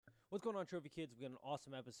What's going on, Trophy Kids? We've got an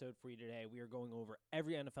awesome episode for you today. We are going over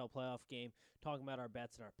every NFL playoff game, talking about our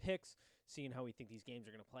bets and our picks, seeing how we think these games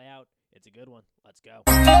are going to play out. It's a good one. Let's go.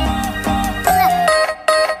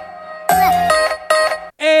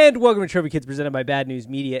 And welcome to Trophy Kids, presented by Bad News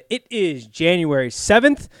Media. It is January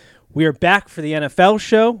 7th. We are back for the NFL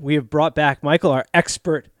show. We have brought back Michael, our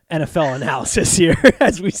expert NFL analysis here,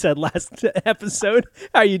 as we said last episode.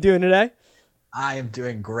 How are you doing today? I am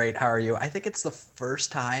doing great. How are you? I think it's the first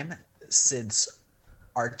time since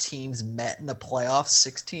our teams met in the playoffs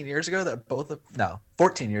 14 years ago that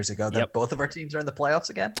both of our teams are in the playoffs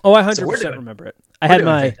again. Oh, I 100% remember it.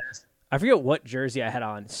 I forget what jersey I had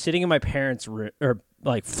on, sitting in my parents'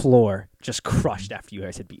 floor, just crushed after you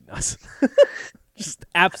guys had beaten us. Just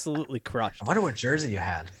absolutely crushed. I wonder what jersey you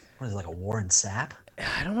had. What is it, like a Warren Sapp?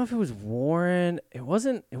 I don't know if it was Warren. It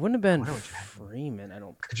wouldn't have been Freeman.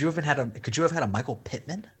 Could you have had a Michael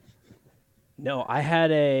Pittman? No, I had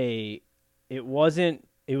it was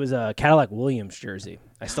a Cadillac Williams jersey.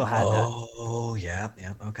 I still had that. Oh, yeah,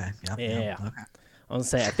 okay. Yeah. Okay. I was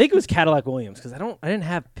gonna say, I think it was Cadillac Williams because I didn't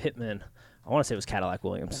have Pittman. I want to say it was Cadillac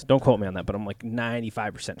Williams. Don't quote me on that, but I'm like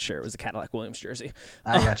 95% sure it was a Cadillac Williams jersey.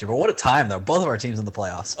 I got you. But what a time, though. Both of our teams in the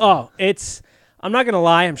playoffs. Oh, I'm not going to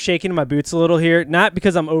lie. I'm shaking in my boots a little here. Not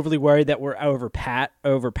because I'm overly worried that we're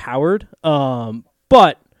overpowered.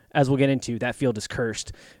 But as we'll get into, that field is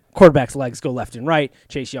cursed. Quarterback's legs go left and right.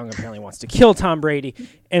 Chase Young apparently wants to kill Tom Brady.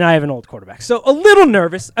 And I have an old quarterback. So a little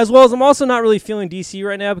nervous, as well as I'm also not really feeling DC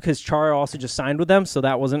right now because Char also just signed with them. So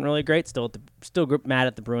that wasn't really great. Still mad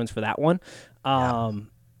at the Bruins for that one.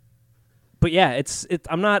 But yeah,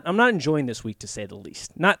 I'm not enjoying this week, to say the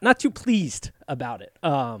least. Not too pleased about it.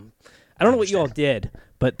 I don't know what you all did,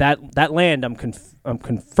 but that land I'm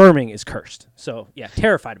confirming is cursed. So yeah,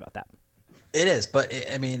 terrified about that. It is, but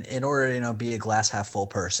in order to be a glass half full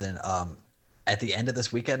person, at the end of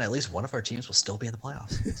this weekend, at least one of our teams will still be in the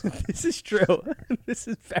playoffs. So. This is true. This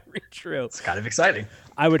is very true. It's kind of exciting.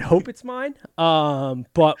 I would hope it's mine,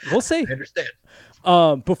 but we'll see. I understand.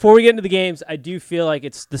 Before we get into the games, I do feel like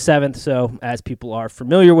it's the 7th, so as people are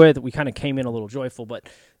familiar with, we kind of came in a little joyful, but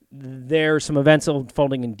there are some events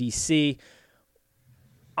unfolding in D.C.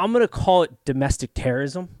 I'm going to call it domestic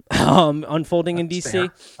terrorism unfolding in D.C.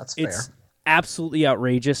 That's fair. It's absolutely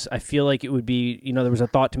outrageous. I feel like it would be, there was a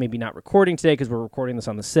thought to maybe not recording today because we're recording this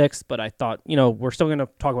on the 6th, but I thought, we're still going to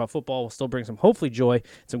talk about football. We'll still bring some, hopefully, joy,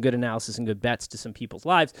 some good analysis and good bets to some people's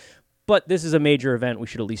lives. But this is a major event. We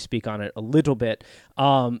should at least speak on it a little bit.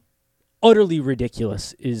 Utterly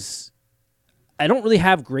ridiculous is... I don't really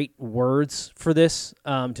have great words for this,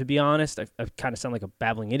 to be honest. I kind of sound like a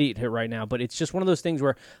babbling idiot here right now, but it's just one of those things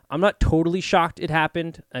where I'm not totally shocked it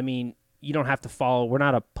happened. I mean, you don't have to follow. We're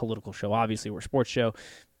not a political show, obviously. We're a sports show.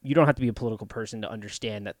 You don't have to be a political person to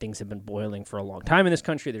understand that things have been boiling for a long time in this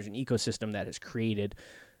country. There's an ecosystem that has created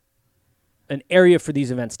an area for these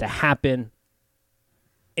events to happen,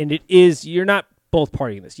 and you're not both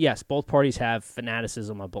partying this. Yes, both parties have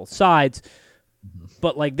fanaticism on both sides,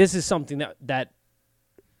 but this is something that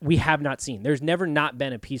we have not seen. There's never not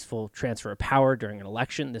been a peaceful transfer of power during an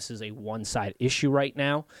election. This is a one-side issue right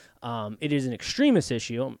now. It is an extremist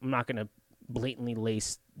issue. I'm not going to blatantly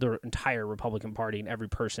lace the entire Republican Party and every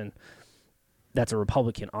person that's a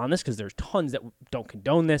Republican on this because there's tons that don't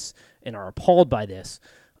condone this and are appalled by this.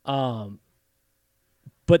 But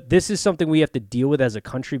this is something we have to deal with as a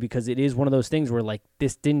country because it is one of those things where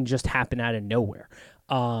this didn't just happen out of nowhere.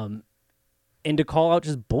 And to call out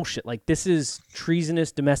just bullshit. This is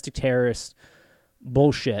treasonous domestic terrorist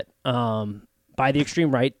bullshit by the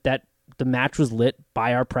extreme right that the match was lit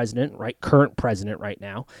by our president, current president right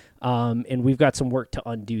now. And we've got some work to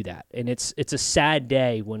undo that. And it's a sad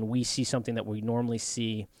day when we see something that we normally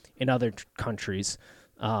see in other countries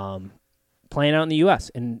playing out in the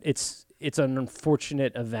U.S. And it's an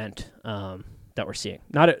unfortunate event that we're seeing.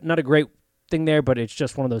 Not a great thing there, but it's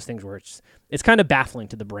just one of those things where it's kind of baffling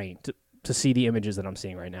to the brain to see the images that I'm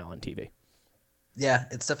seeing right now on TV. Yeah,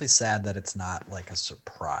 it's definitely sad that it's not a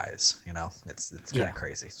surprise, It's kind of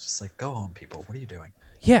crazy. It's just go home, people. What are you doing?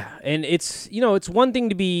 Yeah, and it's one thing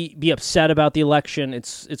to be upset about the election.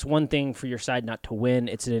 It's one thing for your side not to win.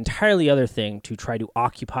 It's an entirely other thing to try to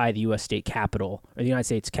occupy the U.S. state capitol or the United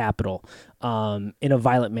States Capitol in a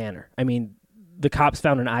violent manner. I mean, the cops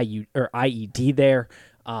found an IED there.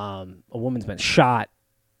 A woman's been shot.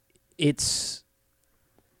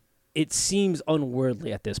 It seems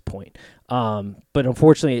unworldly at this point. But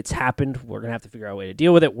unfortunately, it's happened. We're going to have to figure out a way to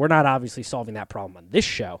deal with it. We're not obviously solving that problem on this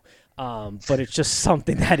show, but it's just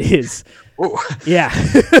something that is, yeah,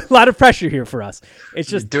 a lot of pressure here for us. It's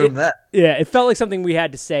just doing that. Yeah, it felt like something we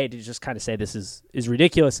had to say to just kind of say this is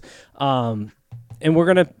ridiculous. And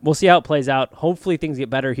we'll see how it plays out. Hopefully things get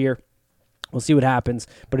better here. We'll see what happens,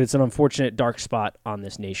 but it's an unfortunate dark spot on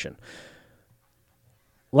this nation.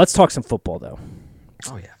 Let's talk some football, though.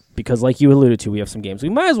 Oh, yeah. Because like you alluded to, we have some games. We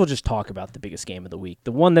might as well just talk about the biggest game of the week,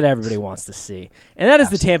 the one that everybody wants to see. And that is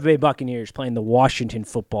the Tampa Bay Buccaneers playing the Washington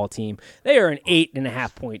football team. They are an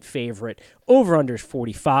 8.5-point favorite. Over-under is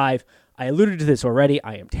 45. I alluded to this already.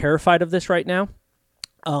 I am terrified of this right now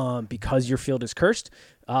because your field is cursed,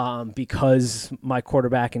 because my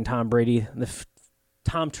quarterback and Tom Brady,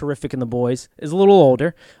 Tom Terrific and the boys, is a little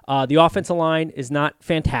older. The offensive line is not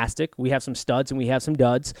fantastic. We have some studs and we have some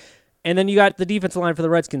duds. And then you got the defensive line for the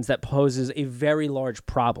Redskins that poses a very large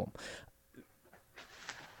problem.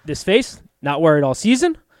 This face, not worried all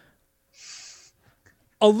season.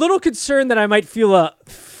 A little concerned that I might feel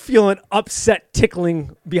an upset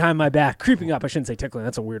tickling behind my back. Creeping up. I shouldn't say tickling.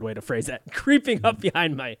 That's a weird way to phrase that. Creeping up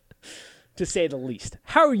behind to say the least.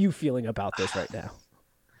 How are you feeling about this right now?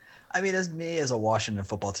 I mean, as a Washington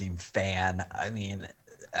football team fan, I mean,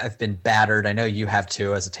 I've been battered. I know you have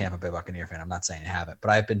too as a Tampa Bay Buccaneer fan. I'm not saying you haven't,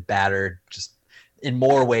 but I've been battered just in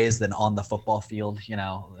more ways than on the football field.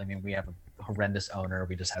 I mean, we have a horrendous owner.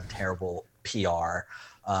 We just have terrible PR.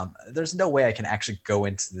 There's no way I can actually go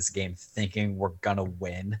into this game thinking we're going to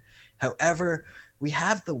win. However, we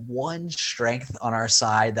have the one strength on our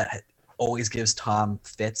side that always gives Tom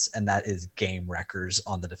fits, and that is game wreckers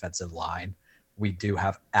on the defensive line. We do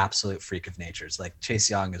have absolute freak of natures. Like Chase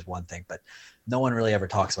Young is one thing, but no one really ever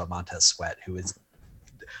talks about Montez Sweat, who is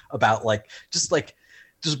about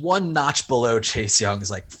just one notch below Chase Young's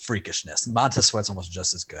freakishness. Montez Sweat's almost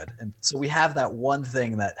just as good. And so we have that one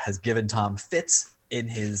thing that has given Tom fits in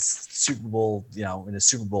his Super Bowl, in his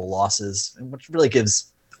Super Bowl losses, and which really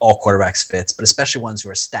gives all quarterbacks fits, but especially ones who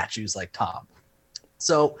are statues like Tom.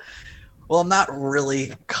 So, well, I'm not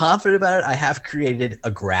really confident about it. I have created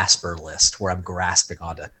a grasper list where I'm grasping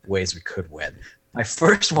onto ways we could win. My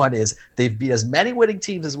first one is they've beat as many winning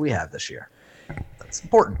teams as we have this year. That's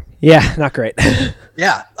important. Yeah, not great.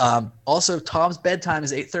 Yeah. Also, Tom's bedtime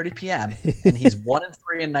is 8:30 p.m., and he's 1-3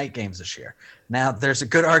 in night games this year. Now, there's a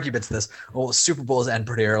good argument to this. Well, Super Bowls end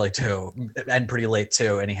pretty early, too, end pretty late,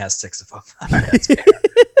 too, and he has 6 of them. All right, that's fair.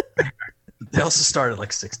 They also started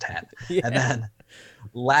 6:10. Yeah. And then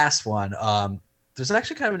last one, there's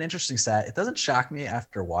actually kind of an interesting stat. It doesn't shock me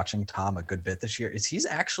after watching Tom a good bit this year. He's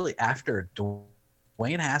actually after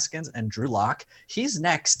Dwayne Haskins and Drew Lock. He's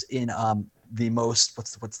next in the most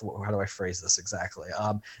how do I phrase this exactly?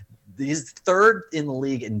 He's third in the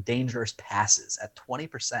league in dangerous passes at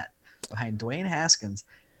 20% behind Dwayne Haskins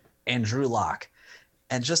and Drew Lock.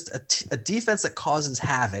 And just a defense that causes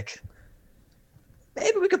havoc.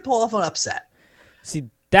 Maybe we could pull off an upset. See,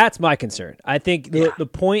 that's my concern. I think the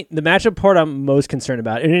matchup part I'm most concerned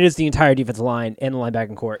about, and it is the entire defensive line and the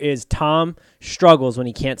linebacking core, is Tom struggles when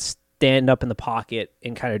he can't stand up in the pocket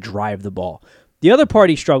and kind of drive the ball. The other part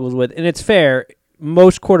he struggles with, and it's fair,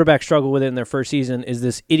 most quarterbacks struggle with it in their first season, is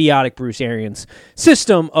this idiotic Bruce Arians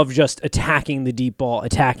system of just attacking the deep ball,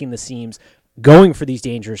 attacking the seams, going for these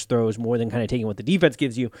dangerous throws more than kind of taking what the defense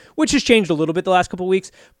gives you, which has changed a little bit the last couple of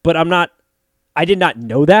weeks, but I did not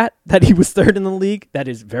know that he was third in the league. That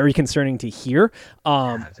is very concerning to hear.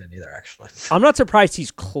 I didn't either, actually. I'm not surprised he's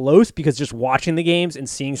close because just watching the games and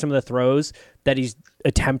seeing some of the throws that he's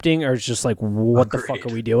attempting are just what the fuck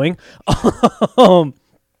are we doing?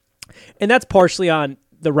 And that's partially on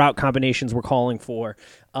the route combinations we're calling for,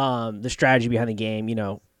 the strategy behind the game.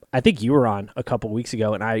 I think you were on a couple weeks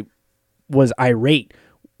ago, and I was irate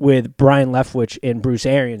with Brian Leftwich and Bruce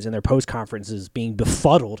Arians in their post conferences being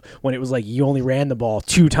befuddled when it was you only ran the ball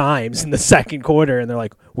 2 times in the second quarter, and they're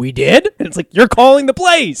like, we did? And it's you're calling the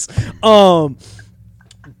plays.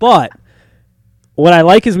 But what I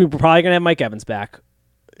like is we're probably going to have Mike Evans back.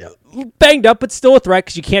 Yep. Banged up, but still a threat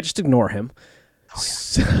because you can't just ignore him. Oh, yeah.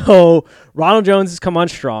 So Ronald Jones has come on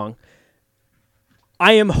strong.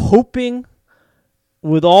 I am hoping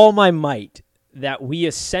with all my might that we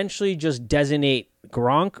essentially just designate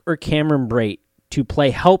Gronk or Cameron Brate to play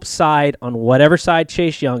help side on whatever side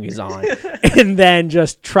Chase Young is on, and then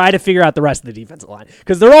just try to figure out the rest of the defensive line.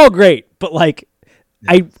 Because they're all great, but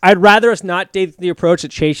I'd rather us not take the approach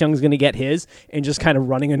that Chase Young's going to get his and just kind of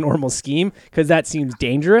running a normal scheme, because that seems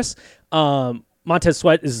dangerous. Montez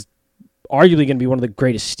Sweat is arguably going to be one of the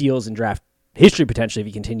greatest steals in draft history, potentially, if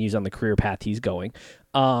he continues on the career path he's going.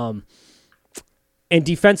 And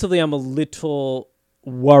defensively, I'm a little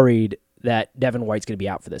worried that Devin White's going to be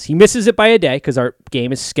out for this. He misses it by a day because our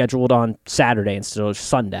game is scheduled on Saturday instead of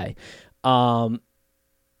Sunday. But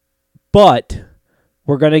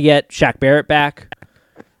we're going to get Shaq Barrett back,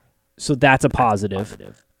 so that's a positive.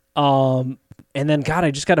 And then, God,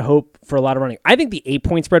 I just got to hope for a lot of running. I think the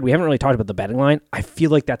 8-point spread, we haven't really talked about the betting line. I feel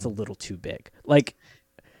like that's a little too big. Like,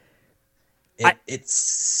 it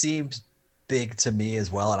seems big to me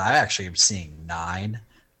as well. And I actually am seeing 9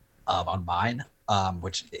 on mine,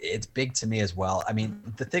 which it's big to me as well. I mean,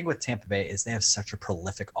 the thing with Tampa Bay is they have such a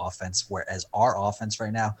prolific offense, whereas our offense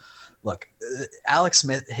right now, look, Alex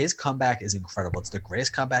Smith, his comeback is incredible. It's the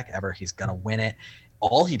greatest comeback ever. He's going to win it.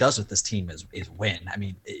 All he does with this team is win. I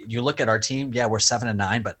mean, you look at our team, yeah, we're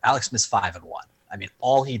 7-9, but Alex Smith's 5-1. I mean,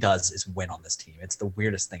 all he does is win on this team. It's the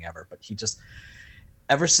weirdest thing ever. But he just,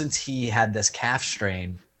 ever since he had this calf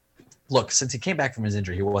strain, look, since he came back from his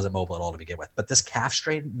injury, he wasn't mobile at all to begin with. But this calf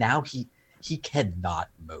strain, now he cannot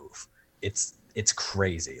move. It's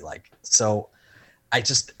crazy. Like, so I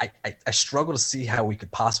struggle to see how we could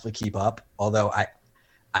possibly keep up. Although I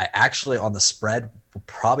actually on the spread will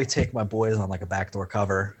probably take my boys on like a backdoor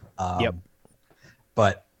cover. Yep.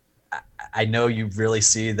 But I know you really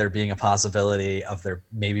see there being a possibility of there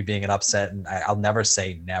maybe being an upset, and I'll never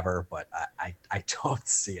say never, but I don't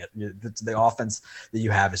see it. The offense that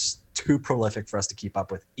you have is just too prolific for us to keep up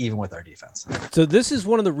with, even with our defense. So this is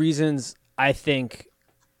one of the reasons I think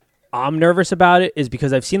I'm nervous about it, is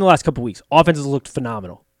because I've seen the last couple of weeks, offenses looked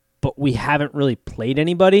phenomenal, but we haven't really played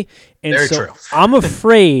anybody. And Very so true. I'm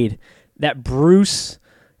afraid that Bruce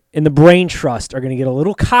and the Brain Trust are going to get a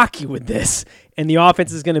little cocky with this, and the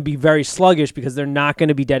offense is going to be very sluggish because they're not going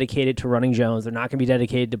to be dedicated to running Jones. They're not going to be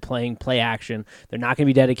dedicated to playing play action. They're not going to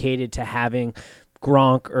be dedicated to having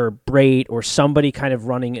Gronk or Brate or somebody kind of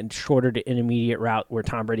running a shorter to intermediate route where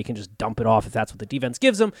Tom Brady can just dump it off if that's what the defense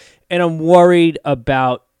gives him. And I'm worried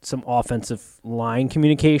about some offensive line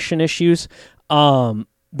communication issues. The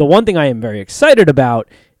one thing I am very excited about,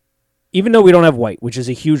 even though we don't have White, which is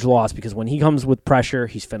a huge loss because when he comes with pressure,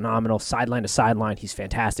 he's phenomenal. Sideline to sideline, he's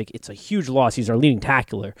fantastic. It's a huge loss. He's our leading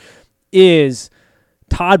tackler. Is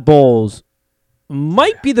Todd Bowles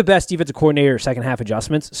might be the best defensive coordinator second half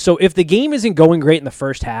adjustments. So if the game isn't going great in the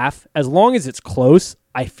first half, as long as it's close,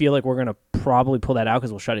 I feel like we're going to probably pull that out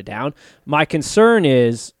because we'll shut it down. My concern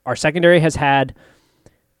is our secondary has had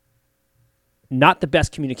not the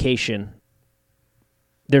best communication.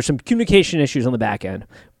 There's some communication issues on the back end,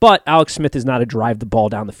 but Alex Smith is not a drive the ball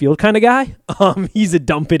down the field kind of guy. He's a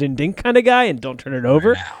dump it and dink kind of guy and don't turn it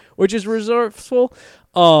over, which is resourceful.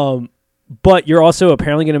 But you're also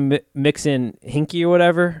apparently going to mix in Hinkie or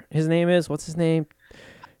whatever his name is. What's his name?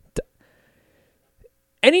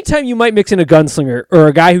 Anytime you might mix in a gunslinger or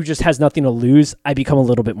a guy who just has nothing to lose, I become a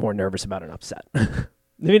little bit more nervous about an upset. I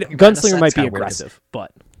mean, gunslinger might be aggressive,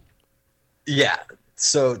 but yeah.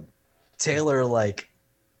 So Taylor, like,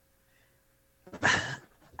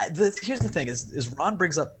 here's the thing: is Ron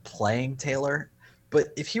brings up playing Taylor, but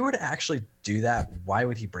if he were to actually do that, why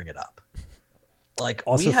would he bring it up? Like,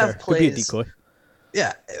 also we have fair. plays. Could be a decoy.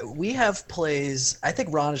 Yeah, we have plays. I think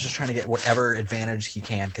Ron is just trying to get whatever advantage he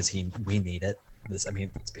can because we need it. I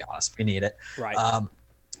mean, let's be honest, we need it. Right.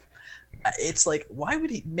 It's like, why would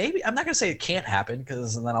he? Maybe I'm not gonna say it can't happen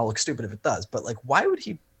because then I'll look stupid if it does. But like, why would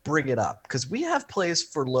he bring it up? Because we have plays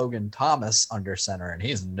for Logan Thomas under center, and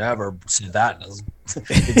he's never seen that in his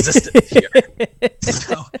existence here.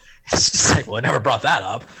 So it's just like, well, I never brought that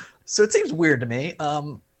up. So it seems weird to me.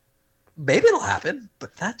 Maybe it'll happen,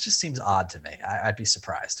 but that just seems odd to me. I'd be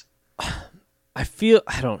surprised.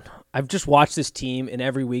 I've just watched this team, and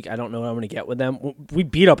every week I don't know what I'm going to get with them. We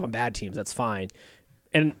beat up on bad teams. That's fine.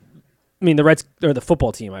 And I mean, the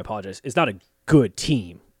football team, I apologize, is not a good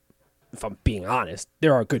team. If I'm being honest,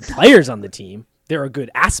 there are good players on the team. There are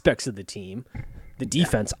good aspects of the team. The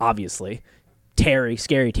defense, obviously.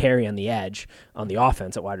 Scary Terry on the edge, on the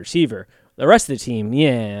offense at wide receiver. The rest of the team,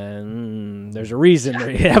 there's a reason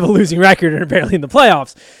they have a losing record and are barely in the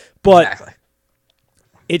playoffs. But exactly.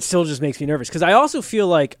 It still just makes me nervous because I also feel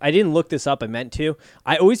like, I didn't look this up, I meant to.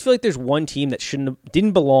 I always feel like there's one team that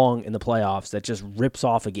didn't belong in the playoffs that just rips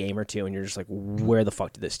off a game or two, and you're just like, where the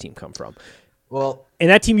fuck did this team come from? Well, and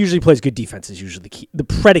that team usually plays good defense is usually the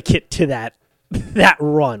predicate to that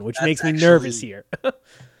run, which makes me nervous here.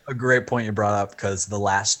 A great point you brought up, because the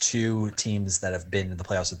last two teams that have been in the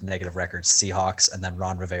playoffs with negative records, Seahawks and then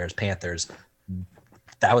Ron Rivera's Panthers,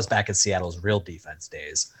 that was back in Seattle's real defense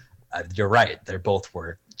days. You're right. They both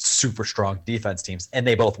were super strong defense teams, and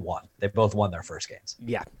they both won. They both won their first games.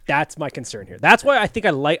 Yeah, that's my concern here. That's why I think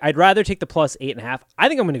I'd rather take the plus 8.5. I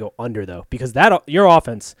think I'm going to go under, though, because your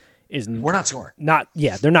offense we're not scoring.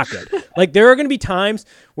 They're not good. Like, there are going to be times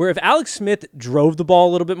where if Alex Smith drove the ball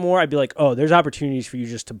a little bit more, I'd be like, oh, there's opportunities for you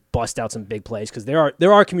just to bust out some big plays, because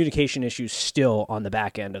there are communication issues still on the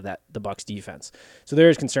back end of the Bucs defense. So there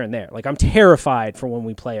is concern there. Like, I'm terrified for when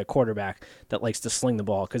we play a quarterback that likes to sling the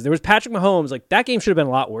ball, because there was Patrick Mahomes. Like, that game should have been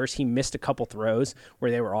a lot worse. He missed a couple throws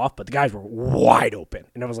where they were off, but the guys were wide open,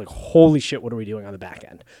 and I was like, holy shit, what are we doing on the back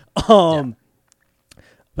end?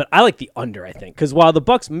 But I like the under, I think, because while the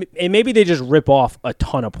Bucs, and maybe they just rip off a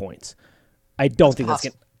ton of points, I don't think that's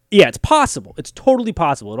going to. Yeah, it's possible. It's totally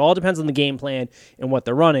possible. It all depends on the game plan and what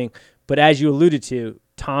they're running. But as you alluded to,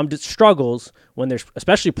 Tom struggles when there's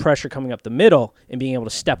especially pressure coming up the middle and being able to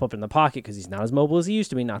step up in the pocket, because he's not as mobile as he used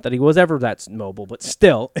to be. Not that he was ever that mobile, but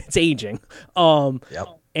still, it's aging. And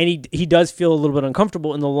he does feel a little bit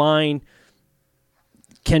uncomfortable, and the line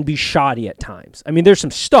can be shoddy at times. I mean, there's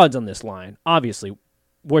some studs on this line, obviously.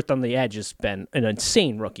 Worth on the Edge has been an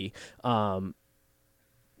insane rookie,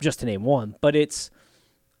 just to name one. But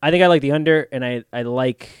I think I like the under, and I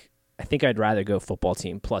think I'd rather go football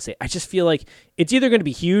team +8. I just feel like it's either going to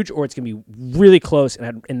be huge or it's going to be really close,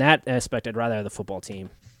 and in that aspect, I'd rather have the football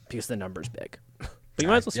team because the number's big. But you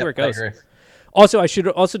might as well see where it goes. Also, I should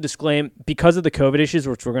also disclaim, because of the COVID issues,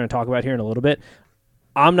 which we're going to talk about here in a little bit,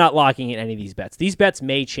 I'm not locking in any of these bets. These bets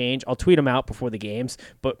may change. I'll tweet them out before the games,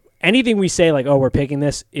 but anything we say like, oh, we're picking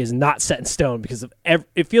this, is not set in stone, because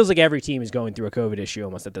it feels like every team is going through a COVID issue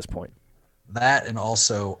almost at this point. That, and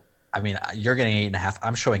also, I mean, you're getting 8.5.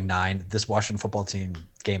 I'm showing 9. This Washington football team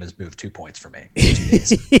game has moved 2 points for me.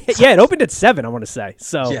 Yeah, it opened at 7, I want to say.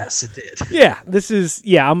 So yes, it did.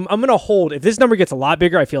 Yeah, I'm going to hold. If this number gets a lot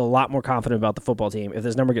bigger, I feel a lot more confident about the football team. If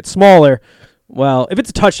this number gets smaller, well, if it's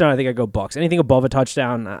a touchdown, I think I'd go Bucs. Anything above a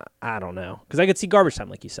touchdown, I don't know, because I could see garbage time,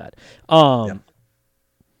 like you said.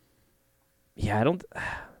 Yeah, I don't.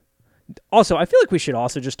 Also, I feel like we should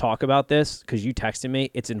also just talk about this, because you texted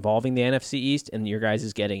me. It's involving the NFC East, and your guys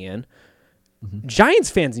is getting in. Mm-hmm. Giants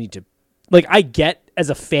fans need to, like, I get as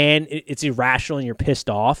a fan, it's irrational and you're pissed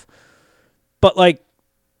off, but like,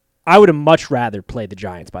 I would have much rather played the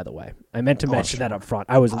Giants. By the way, I meant to mention that up front.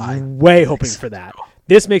 I was way hoping for that.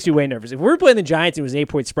 This makes me way nervous. If we were playing the Giants and it was an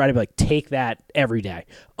 8-point spread, I'd be like, take that every day.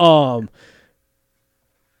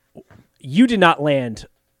 You did not land.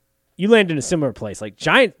 You landed in a similar place. Like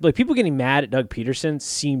people getting mad at Doug Peterson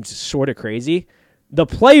seemed sort of crazy. The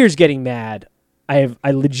players getting mad, I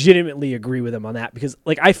legitimately agree with them on that, because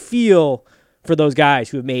like I feel for those guys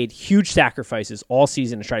who have made huge sacrifices all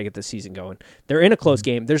season to try to get this season going. They're in a close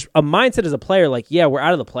game. There's a mindset as a player like, yeah, we're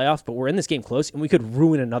out of the playoffs, but we're in this game close, and we could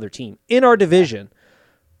ruin another team in our division.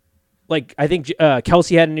 Like, I think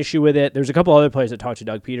Kelsey had an issue with it. There's a couple other players that talked to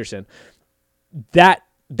Doug Peterson. That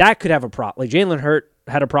could have a problem. Like, Jalen Hurt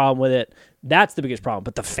had a problem with it. That's the biggest problem.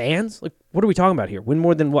 But the fans, like, what are we talking about here? Win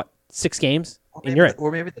more than, 6 games? Or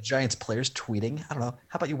maybe the Giants players tweeting. I don't know.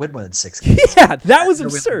 How about you win more than 6 games? Yeah, that was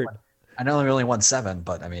absurd. I know we only won 7,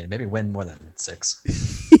 but I mean, maybe win more than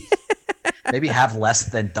 6. Maybe have less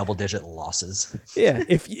than double-digit losses. Yeah,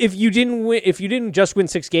 if you didn't just win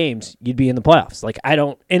 6 games, you'd be in the playoffs. Like,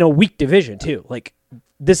 in a weak division too. Like,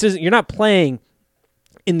 this isn't. You're not playing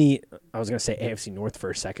in the. I was gonna say AFC North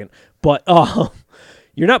for a second, but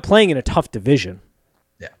you're not playing in a tough division.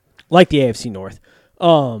 Yeah, like the AFC North.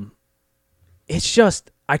 It's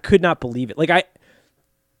just I could not believe it.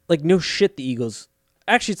 Like no shit, the Eagles.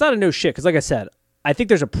 Actually, it's not a no shit, because like I said, I think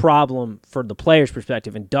there's a problem for the players'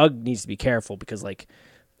 perspective, and Doug needs to be careful, because like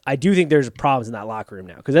I do think there's problems in that locker room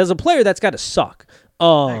now. Because as a player, that's got to suck.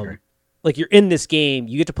 I agree. Like, you're in this game,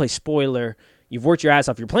 you get to play spoiler, you've worked your ass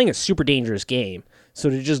off, you're playing a super dangerous game, so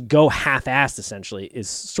to just go half-assed essentially is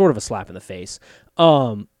sort of a slap in the face.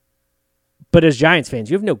 But as Giants fans,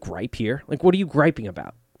 you have no gripe here. Like, what are you griping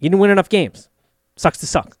about? You didn't win enough games. Sucks to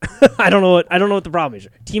suck. I don't know what the problem is.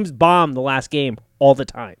 Teams bomb the last game all the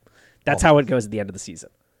time. That's how it goes at the end of the season.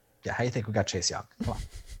 Yeah, how do you think we got Chase Young? Come on.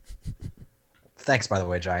 Thanks, by the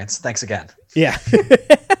way, Giants. Thanks again. Yeah.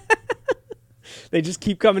 They just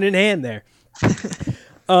keep coming in hand there.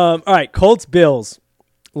 All right, Colts, Bills.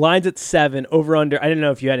 Lines at 7, over under. I didn't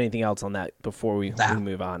know if you had anything else on that before we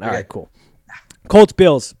move on. All right, cool. Colts,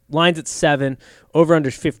 Bills. Lines at 7, over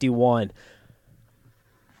under 51.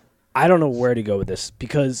 I don't know where to go with this,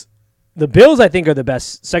 because the Bills, I think, are the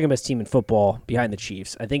second best team in football behind the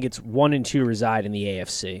Chiefs. I think it's 1 and 2 reside in the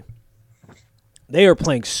AFC. They are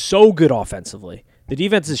playing so good offensively. The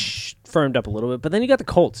defense is firmed up a little bit, but then you got the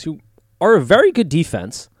Colts, who are a very good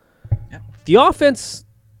defense. Yeah. The offense,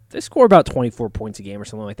 they score about 24 points a game or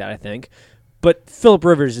something like that, I think. But Phillip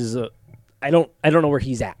Rivers is I don't know where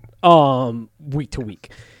he's at week to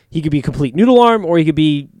week. He could be a complete noodle arm, or he could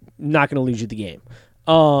be not going to lose you the game.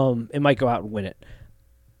 It might go out and win it.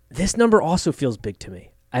 This number also feels big to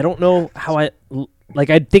me. I don't know how I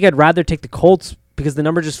think I'd rather take the Colts because the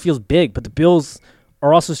number just feels big, but the Bills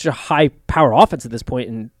are also such a high power offense at this point,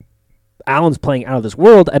 and Allen's playing out of this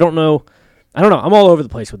world. I don't know. I'm all over the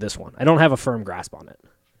place with this one. I don't have a firm grasp on it.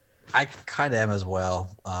 I kind of am as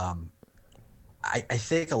well. I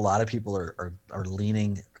think a lot of people are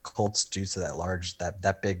leaning Colts due to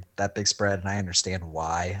that big spread, and I understand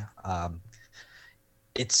why.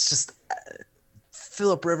 It's just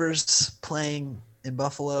Phillip Rivers playing in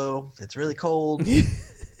Buffalo. It's really cold.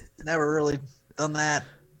 Never really done that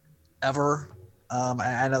ever.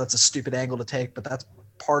 I know that's a stupid angle to take, but that's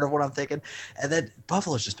part of what I'm thinking. And then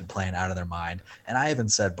Buffalo's just been playing out of their mind. And I even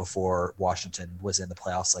said before Washington was in the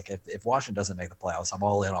playoffs, like if Washington doesn't make the playoffs, I'm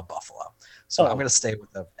all in on Buffalo. So I'm going to stay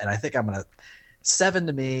with them. And I think I'm going to 7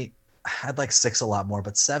 to me. I'd like 6 a lot more,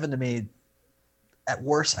 but 7 to me, at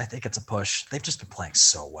worst, I think it's a push. They've just been playing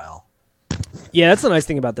so well. Yeah, that's the nice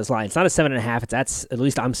thing about this line. It's not a 7.5. It's at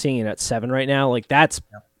least I'm seeing it at 7 right now. Like that's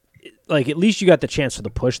like at least you got the chance for the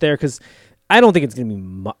push there because I don't think it's going to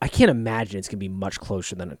be I can't imagine it's going to be much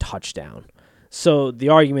closer than a touchdown. So the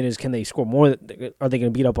argument is, can they score more? Are they going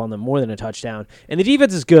to beat up on them more than a touchdown? And the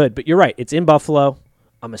defense is good, but you're right. It's in Buffalo.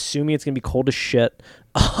 I'm assuming it's going to be cold as shit.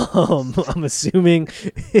 I'm assuming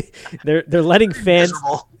they're letting fans.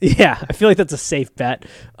 Yeah, I feel like that's a safe bet.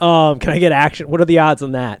 Can I get action? What are the odds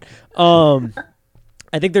on that?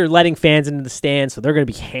 I think they're letting fans into the stands, so they're going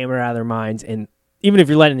to be hammered out of their minds. And even if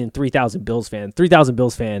you're letting in 3,000 Bills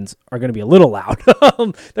fans are going to be a little loud.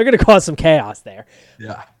 They're going to cause some chaos there.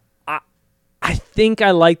 Yeah. I think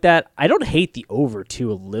I like that. I don't hate the over,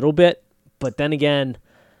 too, a little bit. But then again,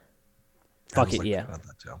 fuck it, yeah.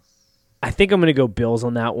 I think I'm going to go Bills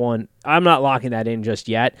on that one. I'm not locking that in just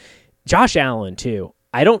yet. Josh Allen, too.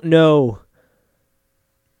 I don't know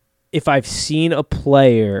if I've seen a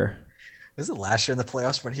player. Was it last year in the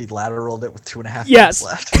playoffs when he lateraled it with 2.5 minutes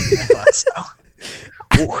left? I thought so.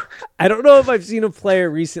 I don't know if I've seen a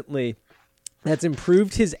player recently that's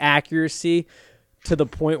improved his accuracy to the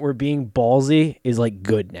point where being ballsy is like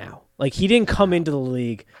good now. Like he didn't come into the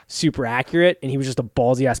league super accurate and he was just a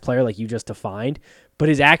ballsy ass player like you just defined. But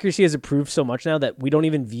his accuracy has improved so much now that we don't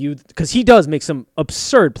even view, because he does make some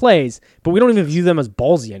absurd plays, but we don't even view them as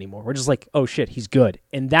ballsy anymore. We're just like, oh shit, he's good.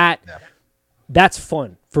 And that's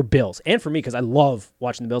fun for Bills and for me because I love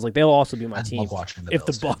watching the Bills. Like they'll also be my team if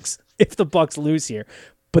the Bucks lose here.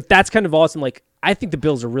 But that's kind of awesome. Like I think the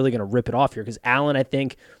Bills are really going to rip it off here because Allen, I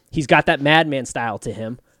think he's got that madman style to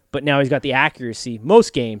him, but now he's got the accuracy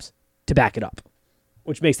most games to back it up,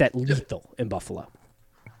 which makes that lethal in Buffalo.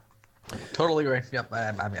 Totally agree. Yep.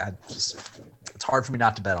 I mean, it's hard for me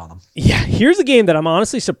not to bet on them. Yeah. Here's a game that I'm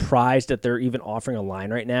honestly surprised that they're even offering a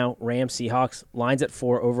line right now. Rams Seahawks, lines at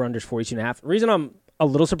 4, over under 42.5. The reason I'm a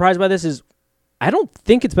little surprised by this is I don't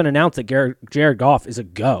think it's been announced that Jared Goff is a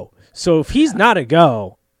go. So if he's not a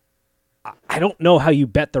go, I don't know how you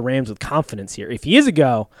bet the Rams with confidence here. If he is a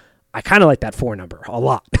go, I kind of like that 4 number a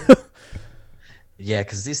lot. Yeah,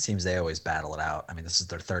 because these teams, they always battle it out. I mean, this is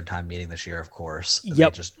their 3rd time meeting this year, of course.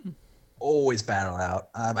 Yep. They just always battle it out.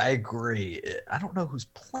 I agree. I don't know who's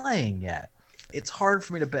playing yet. It's hard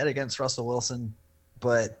for me to bet against Russell Wilson,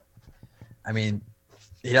 but, I mean,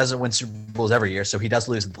 he doesn't win Super Bowls every year, so he does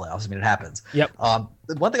lose in the playoffs. I mean, it happens. Yep.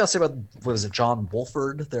 The one thing I'll say about, was it John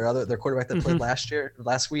Wolford, their quarterback that played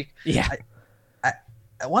last week? Yeah.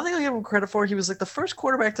 One thing I'll give him credit for, he was like the first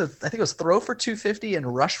quarterback to, I think it was throw for 250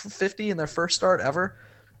 and rush for 50 in their first start ever.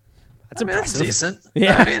 That's impressive. That's decent.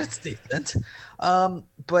 Yeah. I mean, it's decent.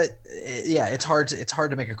 But yeah, it's hard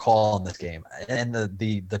to make a call on this game. And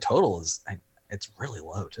the total is, it's really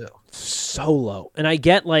low too. So low. And I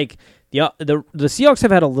get like the Seahawks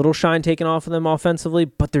have had a little shine taken off of them offensively,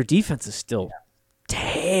 but their defense is still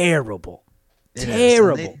terrible.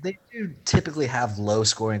 Terrible. They do typically have low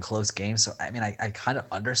scoring close games. So, I mean, I kind of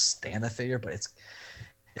understand the figure, but it's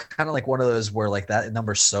kind of like one of those where like that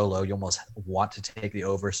number's so low, you almost want to take the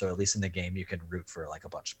over. So at least in the game, you can root for like a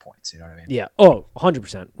bunch of points. You know what I mean? Yeah. Oh,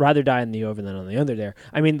 100%. Rather die in the over than on the under there.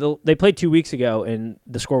 I mean, they played 2 weeks ago and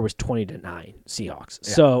the score was 20-9 Seahawks.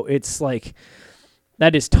 Yeah. So it's like,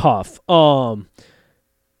 that is tough. Also,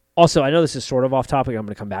 I know this is sort of off topic. I'm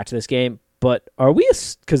going to come back to this game. But are we,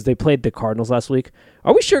 because they played the Cardinals last week,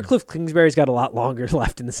 are we sure Cliff Kingsbury's got a lot longer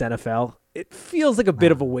left in this NFL? It feels like a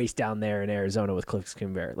bit of a waste down there in Arizona with Cliff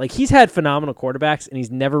Kingsbury. Like, he's had phenomenal quarterbacks, and he's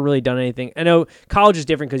never really done anything. I know college is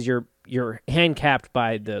different because you're hand-capped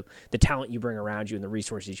by the talent you bring around you and the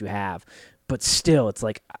resources you have. But still, it's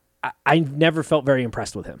like, I never felt very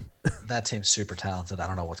impressed with him. That team's super talented. I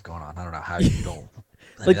don't know what's going on. I don't know how you don't.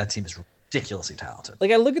 I mean, that team is ridiculously talented.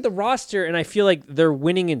 Like I look at the roster and I feel like they're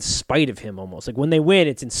winning in spite of him almost. Like when they win,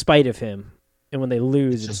 it's in spite of him, and when they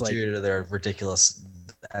lose, it's just like due to their ridiculous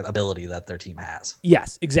ability that their team has.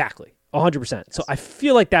 yes, exactly. 100%. So I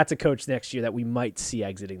feel like that's a coach next year that we might see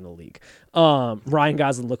exiting the league. Ryan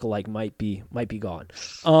Gosling lookalike might be gone.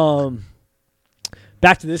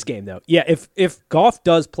 Back to this game though. Yeah, if Goff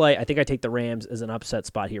does play, I think I take the Rams as an upset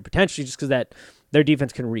spot here potentially, just because that their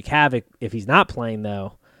defense can wreak havoc. If he's not playing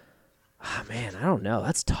though, man, I don't know.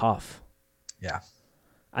 That's tough. Yeah,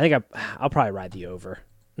 I think I'll probably ride the over.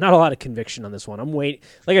 Not a lot of conviction on this one. I'm waiting.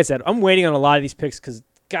 Like I said, I'm waiting on a lot of these picks because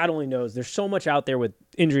God only knows. There's so much out there with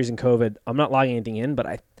injuries and COVID. I'm not logging anything in,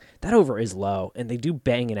 but that over is low, and they do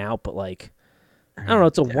bang it out. But like, I don't know.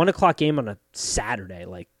 It's a 1:00 game on a Saturday.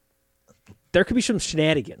 Like, there could be some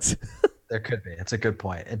shenanigans. there could be. It's a good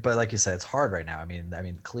point. But like you said, it's hard right now. I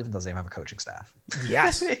mean, Cleveland doesn't even have a coaching staff.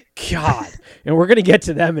 Yes, God, and we're gonna get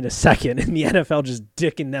to them in a second. And the NFL just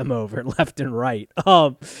dicking them over left and right. We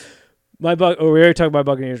already talked about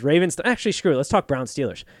Buccaneers, Ravens. Actually, screw it. Let's talk Browns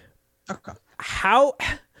Steelers. Okay.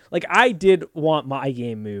 I did want my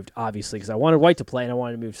game moved, obviously, because I wanted White to play and I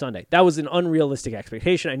wanted to move Sunday. That was an unrealistic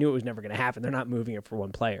expectation. I knew it was never going to happen. They're not moving it for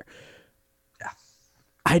one player. Yeah.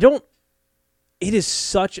 It is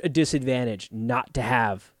such a disadvantage not to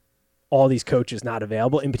have all these coaches not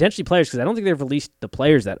available and potentially players, because I don't think they've released the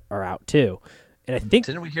players that are out too. And I think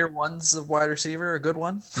didn't we hear one's a wide receiver, a good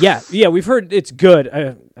one? Yeah, we've heard it's good.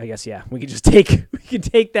 I guess we could just take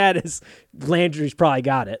that as Landry's probably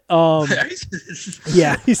got it.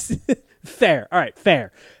 Yeah, he's fair. All right,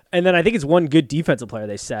 fair. And then I think it's one good defensive player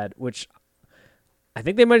they said, which I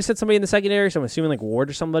think they might have said somebody in the secondary. So I'm assuming like Ward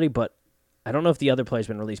or somebody, but I don't know if the other player's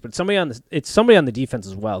been released. But somebody on the defense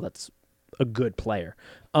as well. That's a good player.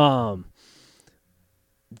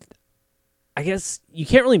 I guess you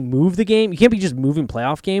can't really move the game. You can't be just moving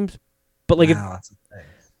playoff games. But like, that's the thing.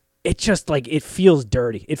 It just like it feels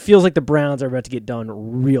dirty. It feels like the Browns are about to get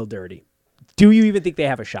done real dirty. Do you even think they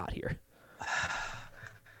have a shot here?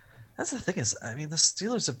 That's the thing is, the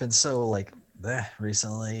Steelers have been so like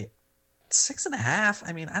recently.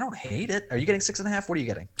 6.5. I don't hate it. Are you getting 6.5? What are you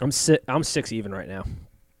getting? I'm 6 even right now.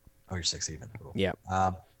 Oh, you're 6 even. Cool. Yeah.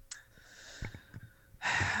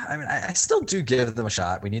 I still do give them a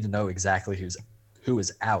shot. We need to know exactly who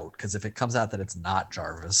is out, because if it comes out that it's not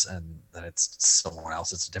Jarvis and that it's someone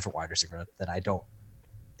else, it's a different wide receiver, then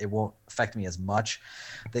it won't affect me as much.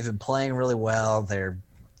 They've been playing really well. They're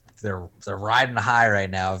riding high right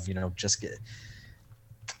now.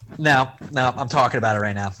 No, I'm talking about it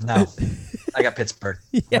right now. No, I got Pittsburgh.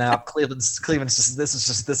 Yeah. Now Cleveland's just this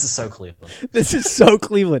is so Cleveland. This is so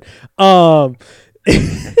Cleveland.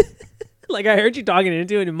 Like I heard you talking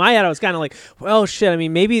into it. In my head, I was kind of like, well, shit.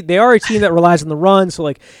 Maybe they are a team that relies on the run. So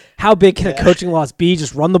like, how big can a coaching loss be?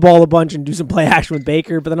 Just run the ball a bunch and do some play action with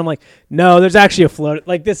Baker. But then I'm like, no, there's actually a float.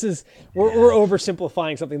 Like this is we're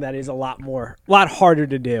oversimplifying something that is a lot harder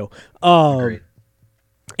to do. Agreed.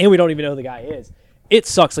 And we don't even know who the guy is. It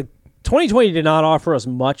sucks. Like 2020 did not offer us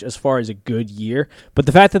much as far as a good year, but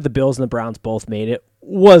the fact that the Bills and the Browns both made it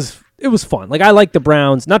was fun. Like I like the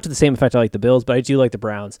Browns, not to the same effect I like the Bills, but I do like the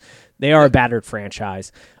Browns. They are a battered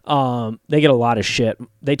franchise. They get a lot of shit.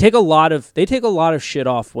 They take a lot of shit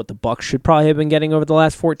off what the Bucs should probably have been getting over the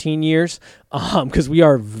last 14 years, because we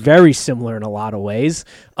are very similar in a lot of ways.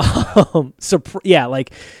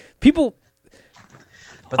 Like people.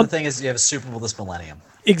 But the thing is, you have a Super Bowl this millennium.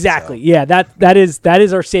 Exactly. So. Yeah, that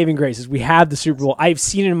is our saving grace. Is we have the Super Bowl. I've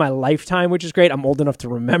seen it in my lifetime, which is great. I'm old enough to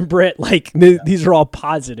remember it. Like these are all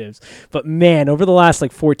positives. But man, over the last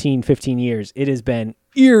 14, 15 years, it has been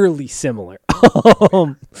eerily similar.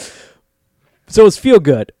 So it's feel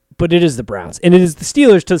good, but it is the Browns. And it is the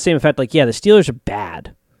Steelers to the same effect. Like, yeah, the Steelers are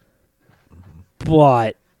bad.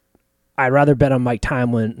 But I'd rather bet on Mike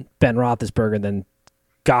Tomlin, Ben Roethlisberger than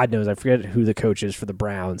God knows, I forget who the coach is for the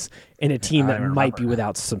Browns, and a team that might be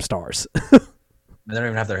without some stars. They don't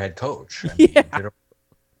even have their head coach. They're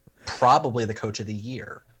probably the coach of the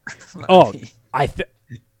year. I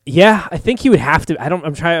think he would have to.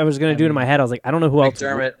 I was going to do it in my head. I was like, I don't know who else.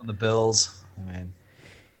 McDermott on the Bills.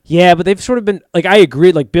 Yeah, but they've sort of been I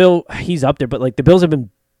agree. Like Bill, he's up there, but the Bills have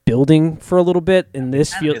been building for a little bit in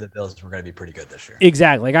this field. The Bills were going to be pretty good this year.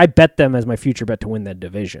 Exactly. I bet them as my future bet to win that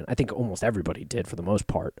division. I think almost everybody did for the most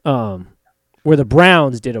part. Where the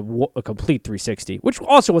Browns did a complete 360, which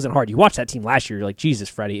also wasn't hard. You watched that team last year, you're like, Jesus,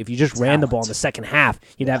 Freddie, if you just ran the ball in the second half,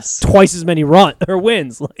 you'd have twice as many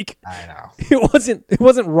wins. Like I know. It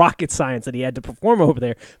wasn't rocket science that he had to perform over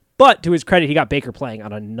there. But to his credit, he got Baker playing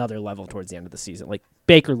on another level towards the end of the season. Like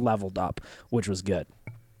Baker leveled up, which was good.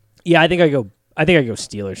 Yeah, I think I go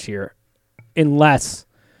Steelers here, unless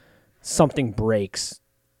something breaks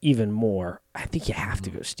even more, I think you have to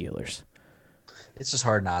go Steelers. It's just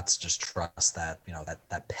hard not to just trust that,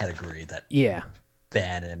 that pedigree that Yeah.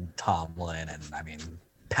 Ben and Tomlin and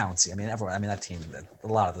Pouncey. Everyone. That team. A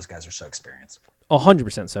lot of those guys are so experienced.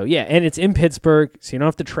 100% so. Yeah, and it's in Pittsburgh, so you don't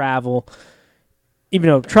have to travel. Even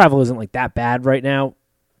though travel isn't like that bad right now,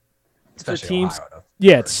 Especially for teams. Ohio,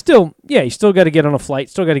 yeah, it's still. Yeah, you still got to get on a flight.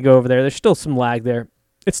 Still got to go over there. There's still some lag there.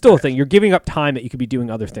 It's still a thing. You're giving up time that you could be doing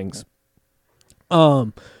other things.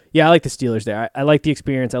 Yeah, I like the Steelers there. I like the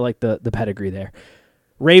experience. I like the pedigree there.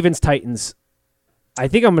 Ravens, Titans. I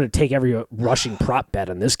think I'm going to take every rushing prop bet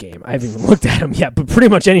on this game. I haven't even looked at them yet, but pretty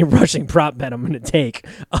much any rushing prop bet I'm going to take.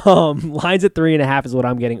 Lines at 3.5 is what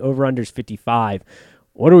I'm getting. Over-unders 55.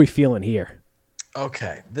 What are we feeling here?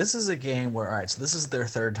 Okay, this is a game where, all right, so this is their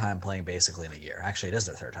third time playing basically in a year. Actually, it is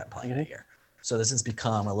their third time playing in a year. So this has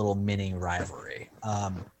become a little mini rivalry.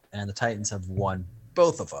 And the Titans have won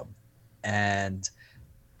both of them. And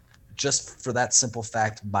just for that simple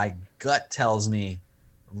fact, my gut tells me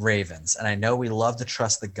Ravens. And I know we love to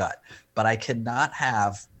trust the gut, but I cannot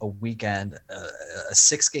have a weekend, a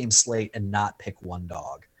 6-game slate and not pick one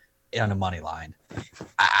dog on a money line.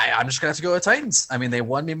 I'm just going to have to go with Titans. They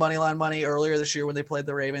won me money line money earlier this year when they played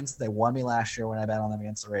the Ravens. They won me last year when I bet on them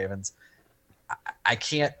against the Ravens. I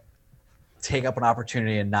can't take up an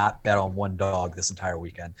opportunity and not bet on one dog this entire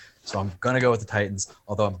weekend. So I'm going to go with the Titans,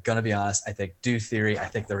 although I'm going to be honest, I think due theory, I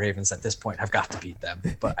think the Ravens at this point have got to beat them,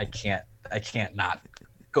 but I can't not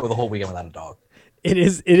go the whole weekend without a dog. It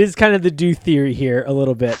is kind of the due theory here a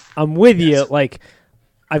little bit. I'm with you. Like,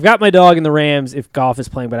 I've got my dog in the Rams if Goff is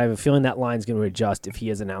playing, but I have a feeling that line's going to adjust if he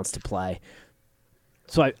is announced to play.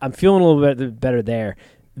 So I'm feeling a little bit better there.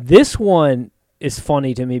 This one is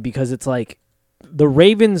funny to me because it's like the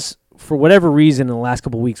Ravens, for whatever reason, in the last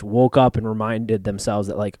couple of weeks, woke up and reminded themselves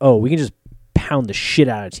that, like, oh, we can just pound the shit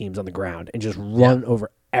out of teams on the ground and just run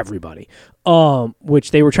over everybody.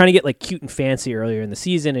 Which they were trying to get like cute and fancy earlier in the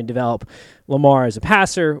season and develop Lamar as a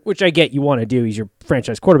passer, which I get you want to do. He's your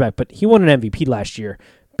franchise quarterback, but he won an MVP last year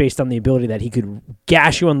based on the ability that he could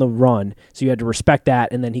gash you on the run. So you had to respect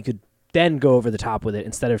that, and then he could then go over the top with it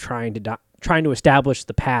instead of trying to establish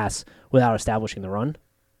the pass without establishing the run.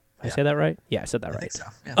 I say that right? Yeah, I said that right. So.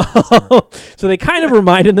 Yeah, so they kind of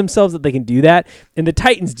reminded themselves that they can do that. And the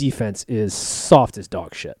Titans' defense is soft as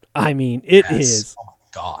dog shit. It is. Oh, my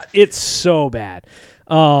God. It's so bad.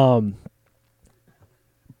 But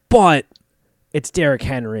it's Derrick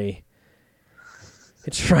Henry.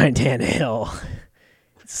 It's Ryan Tannehill.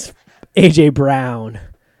 It's A.J. Brown.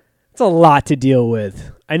 It's a lot to deal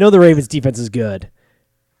with. I know the Ravens' defense is good.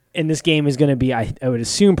 And this game is going to be, I would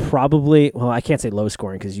assume, probably, well, I can't say low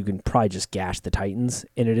scoring because you can probably just gash the Titans,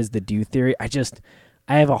 and it is the due theory. I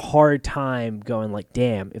have a hard time going like,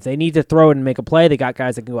 damn, if they need to throw it and make a play, they got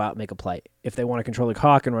guys that can go out and make a play. If they want to control the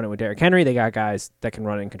clock and run it with Derrick Henry, they got guys that can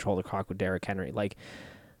run it and control the clock with Derrick Henry. Like,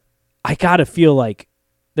 I got to feel like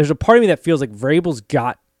there's a part of me that feels like Vrabel's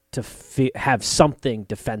got to have something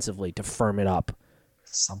defensively to firm it up.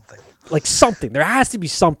 Something. Like something. There has to be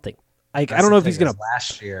something. Like, I don't know if he's going to...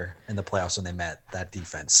 Last year in the playoffs when they met, that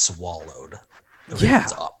defense swallowed the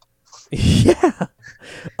Ravens up. Yeah.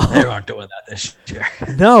 They aren't doing that this year.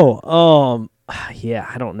 No.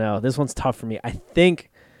 Yeah, I don't know. This one's tough for me. I think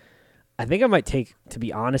I might take, to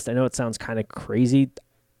be honest, I know it sounds kind of crazy.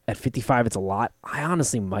 At 55, it's a lot. I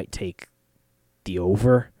honestly might take the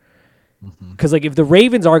over. Because, like, if the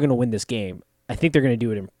Ravens are going to win this game, I think they're going to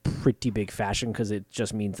do it in pretty big fashion because it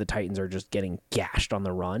just means the Titans are just getting gashed on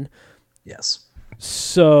the run. Yes.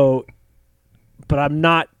 So, but I'm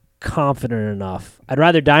not confident enough. I'd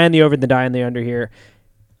rather die on the over than die on the under here.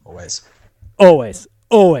 Always.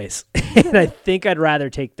 And I think I'd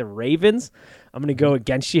rather take the Ravens. I'm going to go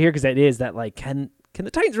against you here because that is that, like, can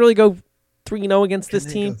the Titans really go 3-0 against this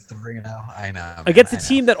team? 3-0? I know. Man, against a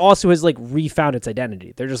team that also has, like, refound its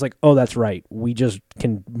identity. They're just like, oh, that's right. We just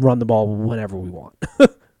can run the ball whenever we want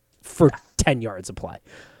for 10 yards of play.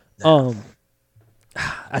 Yeah.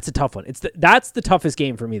 That's a tough one. That's the toughest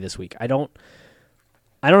game for me this week. I don't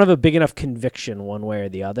have a big enough conviction one way or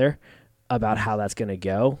the other about how that's going to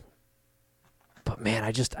go. But man,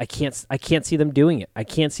 I can't see them doing it. I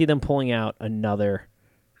can't see them pulling out another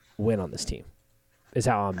win on this team. Is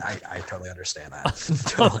how I totally understand that.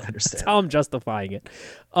 Totally understand. That's how I'm justifying it.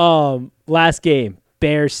 Last game,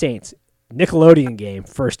 Bears Saints, Nickelodeon game.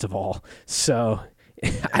 First of all, so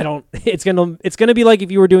It's gonna be like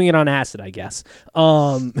if you were doing it on acid, I guess.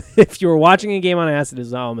 If you were watching a game on acid,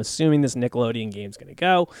 is how I'm assuming this Nickelodeon game's gonna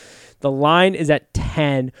go. The line is at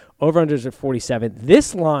 10. Over-unders at 47.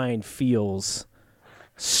 This line feels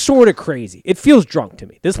sort of crazy. It feels drunk to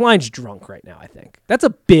me. This line's drunk right now, I think. That's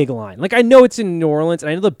a big line. Like, I know it's in New Orleans,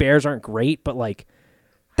 and I know the Bears aren't great, but, like,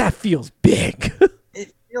 that feels big.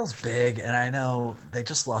 It feels big, and I know they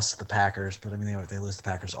just lost to the Packers, but, I mean, they lose to the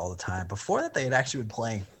Packers all the time. Before that, they had actually been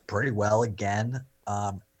playing pretty well again,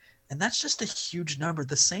 and that's just a huge number.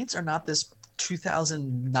 The Saints are not this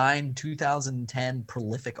 2009, 2010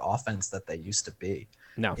 prolific offense that they used to be.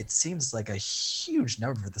 No. It seems like a huge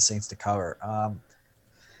number for the Saints to cover.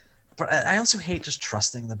 But I also hate just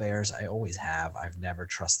trusting the Bears. I always have. I've never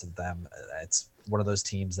trusted them. It's one of those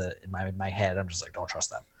teams that in my head, I'm just like, don't trust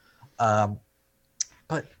them.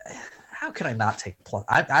 But how can I not take plus?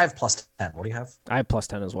 I have plus 10. What do you have? I have plus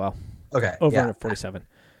 10 as well. Okay. Over under 47.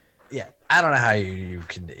 Yeah. I don't know how you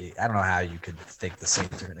could think the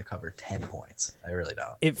Saints are going to cover 10 points. I really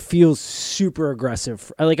don't. It feels super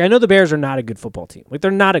aggressive. Like, I know the Bears are not a good football team. Like, they're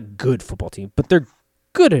not a good football team, but they're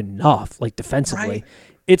good enough, like, defensively. Right.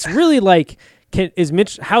 It's really like, how is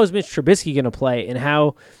Mitch Trubisky going to play, and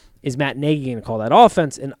how is Matt Nagy going to call that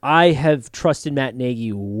offense? And I have trusted Matt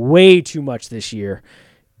Nagy way too much this year,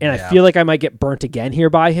 and I feel like I might get burnt again here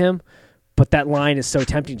by him. But that line is so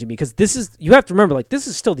tempting to me because you have to remember, like, this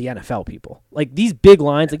is still the NFL, people. Like, these big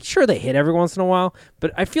lines, like, sure, they hit every once in a while,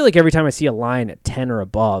 but I feel like every time I see a line at 10 or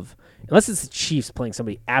above, unless it's the Chiefs playing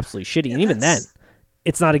somebody absolutely shitty, and even then,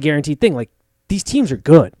 it's not a guaranteed thing. Like, these teams are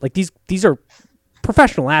good. Like, these are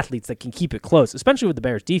professional athletes that can keep it close, especially with the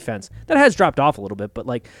Bears defense. That has dropped off a little bit, but,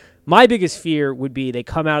 like, my biggest fear would be they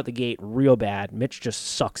come out at the gate real bad. Mitch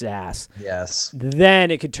just sucks ass. Yes. Then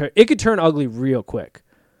it could turn ugly real quick.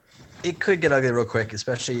 It could get ugly real quick,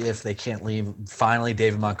 especially if they can't leave. Finally,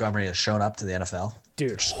 David Montgomery has shown up to the NFL.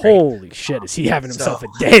 Dude, holy shit, is he having himself a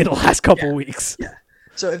day the last couple weeks? Yeah.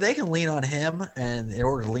 So if they can lean on him, and in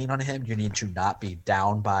order to lean on him, you need to not be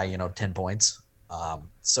down by 10 points.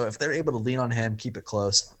 So if they're able to lean on him, keep it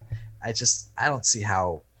close, I don't see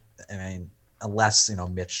how. I mean, unless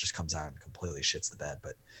Mitch just comes out and completely shits the bed.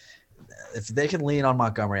 But if they can lean on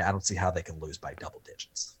Montgomery, I don't see how they can lose by double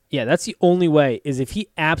digits. Yeah, that's the only way, is if he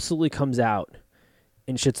absolutely comes out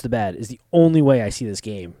and shits the bed, is the only way I see this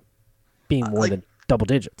game being more than double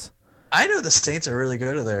digits. I know the Saints are really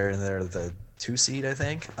good. They're the 2 seed, I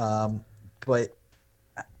think. But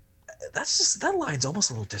that line's almost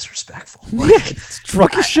a little disrespectful. Yeah, it's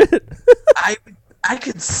drunk as shit. I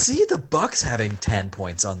could see the Bucks having 10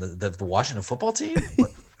 points on the Washington football team.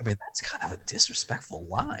 But, I mean, that's kind of a disrespectful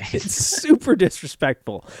line. It's super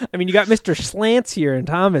disrespectful. I mean, you got Mr. Slants here and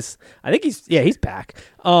Thomas. I think he's back.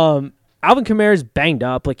 Alvin Kamara's banged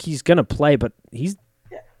up. Like, he's going to play, but he's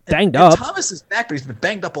banged up. Thomas is back, but he's been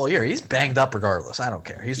banged up all year. He's banged up regardless. I don't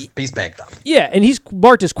care. He's banged up. Yeah, and he's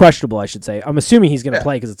marked as questionable, I should say. I'm assuming he's going to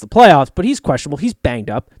play because it's the playoffs, but he's questionable. He's banged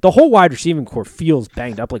up. The whole wide receiving core feels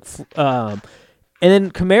banged up. And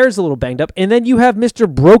then Kamara's a little banged up. And then you have Mr.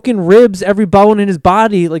 Broken Ribs, every bone in his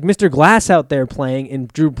body, like Mr. Glass out there playing, and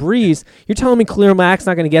Drew Brees. You're telling me Khalil Mack's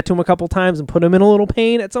not going to get to him a couple times and put him in a little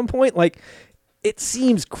pain at some point? Like, it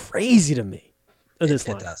seems crazy to me. This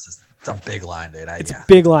line. It does. It's a big line, dude. It's a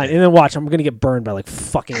big line. And then watch, I'm going to get burned by like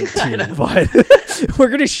fucking 18. But we're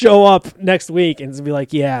going to show up next week and be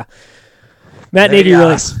like, yeah, Matt Nagy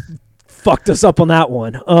really fucked us up on that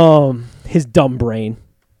one. His dumb brain.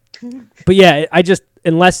 But yeah,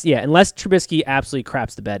 unless Trubisky absolutely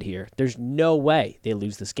craps the bed here, there's no way they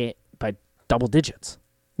lose this game by double digits.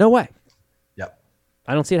 No way. Yep.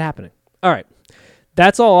 I don't see it happening. All right.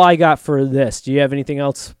 That's all I got for this. Do you have anything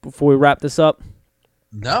else before we wrap this up?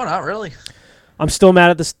 No, not really. I'm still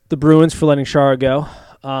mad at the Bruins for letting Chara go.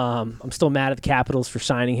 I'm still mad at the Capitals for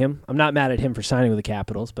signing him. I'm not mad at him for signing with the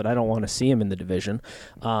Capitals, but I don't want to see him in the division.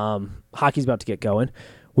 Hockey's about to get going.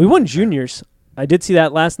 We won juniors. I did see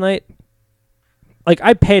that last night. Like,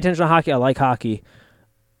 I pay attention to hockey. I like hockey.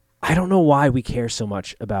 I don't know why we care so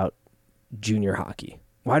much about junior hockey.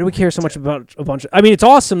 Why do we care so much about a bunch of... I mean, it's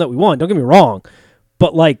awesome that we won. Don't get me wrong.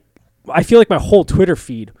 But, like, I feel like my whole Twitter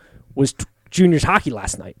feed was juniors hockey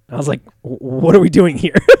last night. I was like, what are we doing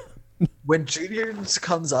here? When juniors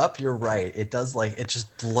comes up, you're right. It does, like, it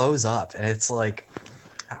just blows up. And it's like,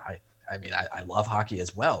 I mean, I love hockey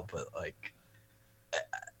as well, but, like,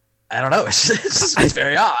 I don't know. It's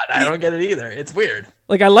very odd. I don't get it either. It's weird.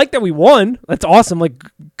 Like, I like that we won. That's awesome. Like,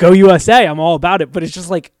 go USA. I'm all about it. But it's just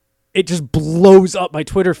like, it just blows up my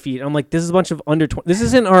Twitter feed. I'm like, this is a bunch of under 20. This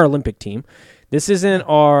isn't our Olympic team. This isn't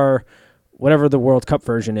our whatever the World Cup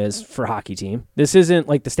version is for hockey team. This isn't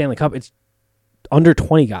like the Stanley Cup. It's under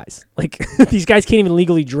 20 guys. Like, these guys can't even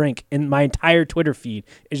legally drink. And my entire Twitter feed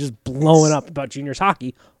is just blowing up about juniors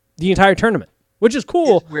hockey the entire tournament, which is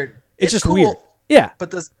cool. It's weird. It's just cool. weird. Yeah.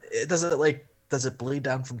 But does it bleed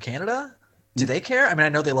down from Canada? Do they care? I mean, I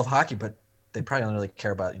know they love hockey, but they probably don't really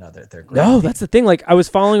care about their great. No, that's the thing. Like I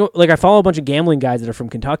follow a bunch of gambling guys that are from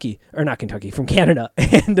Kentucky, or not Kentucky, from Canada,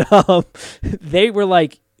 and they were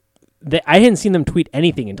like, I hadn't seen them tweet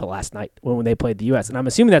anything until last night when they played the U.S. And I'm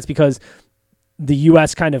assuming that's because the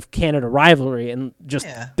U.S. kind of Canada rivalry and just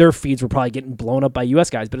their feeds were probably getting blown up by U.S.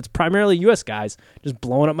 guys, but it's primarily U.S. guys just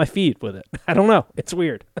blowing up my feed with it. I don't know. It's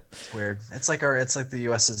weird. It's weird. It's like the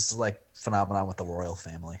U.S.'s like phenomenon with the royal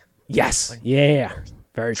family. Yes. Like, yeah.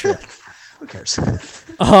 Very true. Who cares?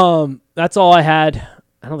 That's all I had.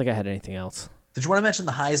 I don't think I had anything else. Did you want to mention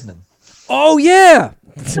the Heisman? Oh yeah.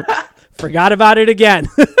 Forgot about it again.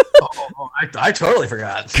 I totally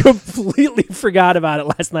forgot. Completely forgot about it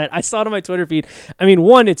last night. I saw it on my Twitter feed. I mean,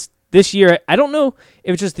 one, it's this year. I don't know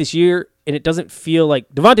if it's just this year, and it doesn't feel like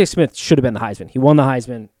DeVonta Smith should have been the Heisman. He won the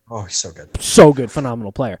Heisman. Oh, he's so good. So good.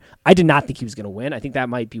 Phenomenal player. I did not think he was going to win. I think that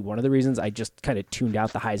might be one of the reasons I just kind of tuned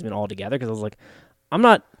out the Heisman altogether because I was like, I'm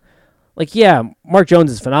not like, yeah, Mark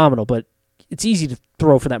Jones is phenomenal, but it's easy to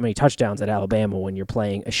throw for that many touchdowns at Alabama when you're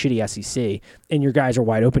playing a shitty SEC and your guys are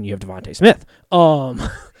wide open. You have DeVonta Smith.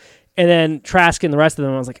 And then Trask and the rest of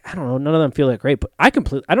them, I was like, I don't know. None of them feel that great. But I don't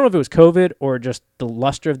know if it was COVID or just the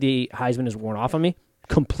luster of the Heisman has worn off on me.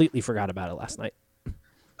 Completely forgot about it last night.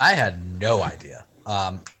 I had no idea.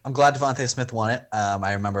 I'm glad DeVonta Smith won it.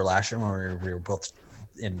 I remember last year when we were both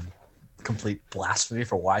in complete blasphemy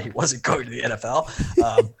for why he wasn't going to the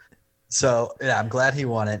NFL. So yeah, I'm glad he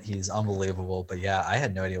won it. He's unbelievable. But yeah, I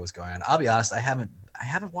had no idea what was going on. I'll be honest, I haven't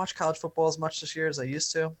watched college football as much this year as I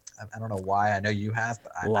used to. I don't know why. I know you have,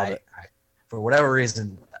 but I for whatever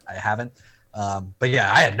reason, I haven't. But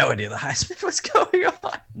yeah, I had no idea the Heisman was going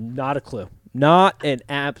on. Not a clue. Not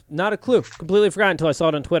a clue. Completely forgot until I saw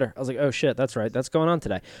it on Twitter. I was like, oh shit, that's right. That's going on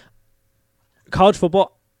today. College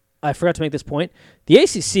football, I forgot to make this point. The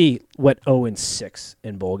ACC went 0-6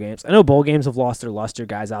 in bowl games. I know bowl games have lost their luster,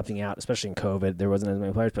 guys opting out, especially in COVID. There wasn't as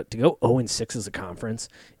many players, but to go 0-6 as a conference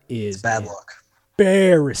is it's bad luck.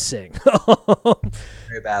 Embarrassing.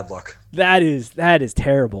 Very bad luck. That is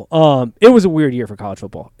terrible. It was a weird year for college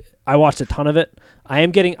football. I watched a ton of it. I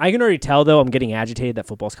can already tell though I'm getting agitated that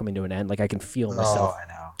football's coming to an end. Like I can feel myself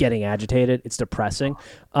getting agitated. It's depressing.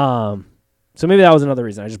 So maybe that was another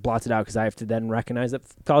reason. I just blocked it out because I have to then recognize that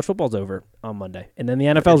college football's over on Monday. And then the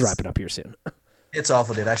NFL's wrapping up here soon. It's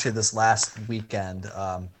awful, dude. Actually, this last weekend,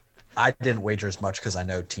 I didn't wager as much because I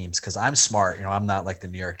know teams, because I'm smart. I'm not like the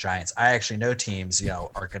New York Giants. I actually know teams,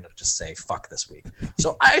 are going to just say, fuck this week.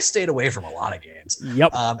 So I stayed away from a lot of games.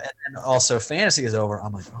 Yep. And then also fantasy is over.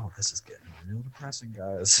 I'm like, oh, this is getting real depressing,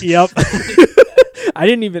 guys. Yep. I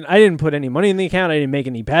didn't put any money in the account. I didn't make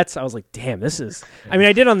any bets. I was like, damn, this is. I mean,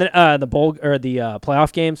 I did on the bowl or the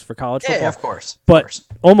playoff games for college football. Yeah, of course. But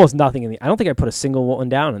almost nothing I don't think I put a single one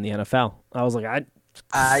down in the NFL. I was like,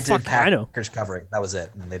 I did Packers covering. That was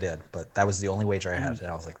it, and they did. But that was the only wager I had, and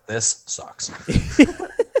I was like, this sucks.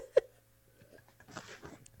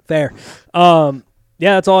 Fair. Yeah,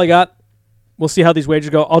 that's all I got. We'll see how these wagers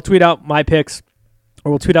go. I'll tweet out my picks,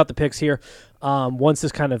 or we'll tweet out the picks here. Once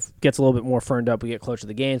this kind of gets a little bit more firmed up, we get closer to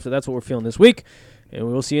the games. So that's what we're feeling this week, and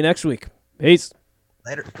we will see you next week. Peace.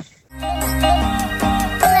 Later.